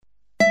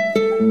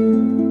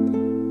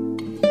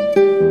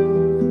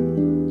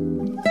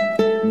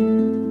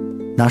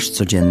Nasz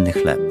codzienny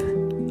chleb.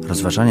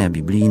 Rozważania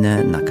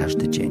biblijne na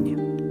każdy dzień.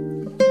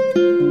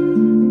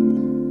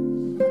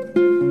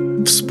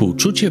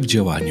 Współczucie w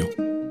działaniu.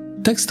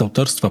 Tekst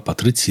autorstwa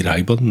Patrycji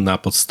Rajbon na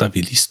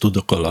podstawie listu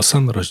do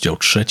Kolosan, rozdział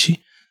 3,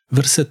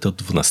 wersety od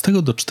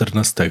 12 do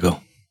 14.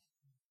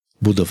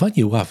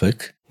 Budowanie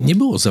ławek nie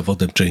było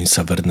zawodem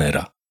Jamesa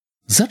Wernera.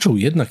 Zaczął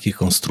jednak je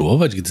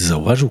konstruować, gdy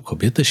zauważył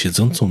kobietę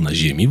siedzącą na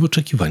ziemi w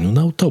oczekiwaniu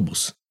na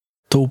autobus.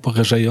 To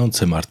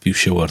upokarzające, martwił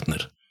się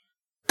Warner.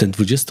 Ten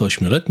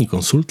 28-letni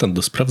konsultant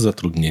do spraw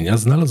zatrudnienia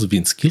znalazł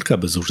więc kilka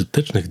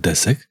bezużytecznych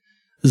desek,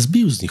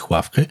 zbił z nich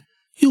ławkę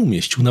i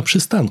umieścił na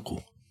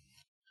przystanku.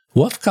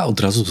 Ławka od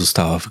razu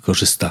została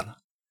wykorzystana.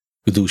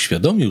 Gdy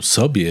uświadomił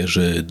sobie,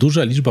 że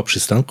duża liczba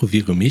przystanków w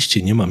jego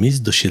mieście nie ma miejsc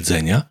do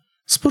siedzenia,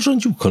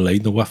 sporządził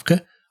kolejną ławkę,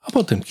 a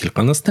potem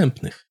kilka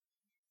następnych.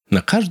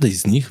 Na każdej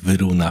z nich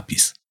wyrył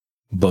napis: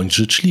 bądź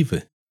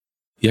życzliwy.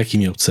 Jaki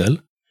miał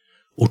cel?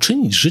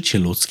 Uczynić życie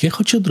ludzkie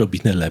choć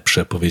odrobinę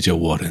lepsze,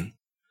 powiedział Warren.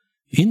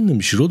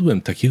 Innym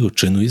źródłem takiego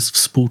czynu jest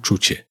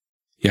współczucie.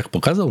 Jak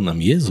pokazał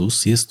nam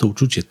Jezus, jest to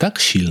uczucie tak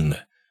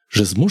silne,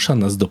 że zmusza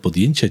nas do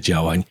podjęcia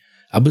działań,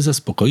 aby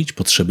zaspokoić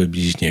potrzeby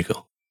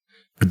bliźniego.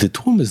 Gdy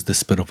tłumy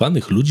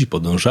zdesperowanych ludzi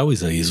podążały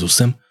za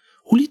Jezusem,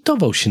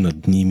 ulitował się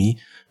nad nimi,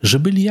 że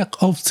byli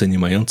jak owce nie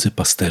mające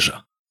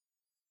pasterza.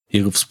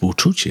 Jego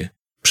współczucie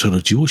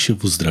przerodziło się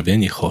w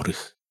uzdrawianie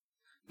chorych.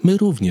 My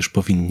również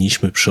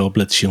powinniśmy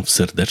przeoblec się w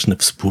serdeczne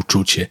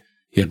współczucie,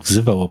 jak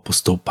wzywał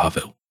apostoł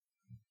Paweł.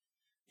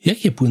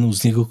 Jakie płyną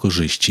z niego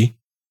korzyści?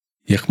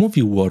 Jak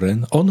mówił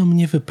Warren, ono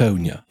mnie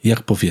wypełnia,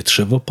 jak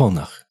powietrze w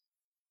oponach.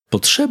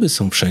 Potrzeby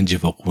są wszędzie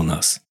wokół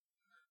nas.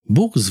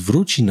 Bóg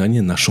zwróci na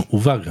nie naszą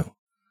uwagę.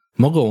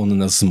 Mogą one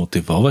nas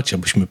zmotywować,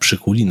 abyśmy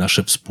przykuli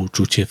nasze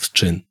współczucie w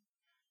czyn.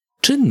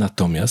 Czyn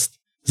natomiast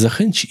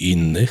zachęci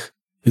innych,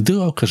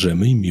 gdy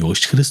okażemy im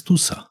miłość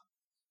Chrystusa.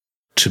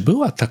 Czy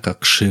była taka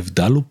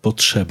krzywda lub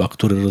potrzeba,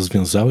 które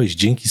rozwiązałeś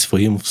dzięki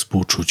swojemu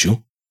współczuciu?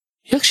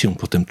 Jak się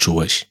potem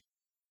czułeś?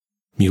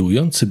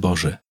 Miłujący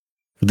Boże,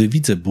 gdy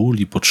widzę ból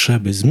i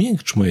potrzeby,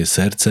 zmiękcz moje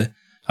serce,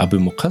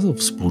 abym okazał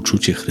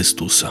współczucie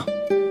Chrystusa.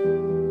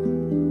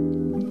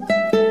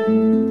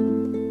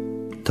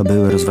 To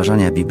były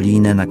rozważania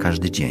biblijne na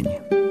każdy dzień.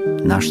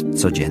 Nasz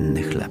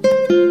codzienny chleb.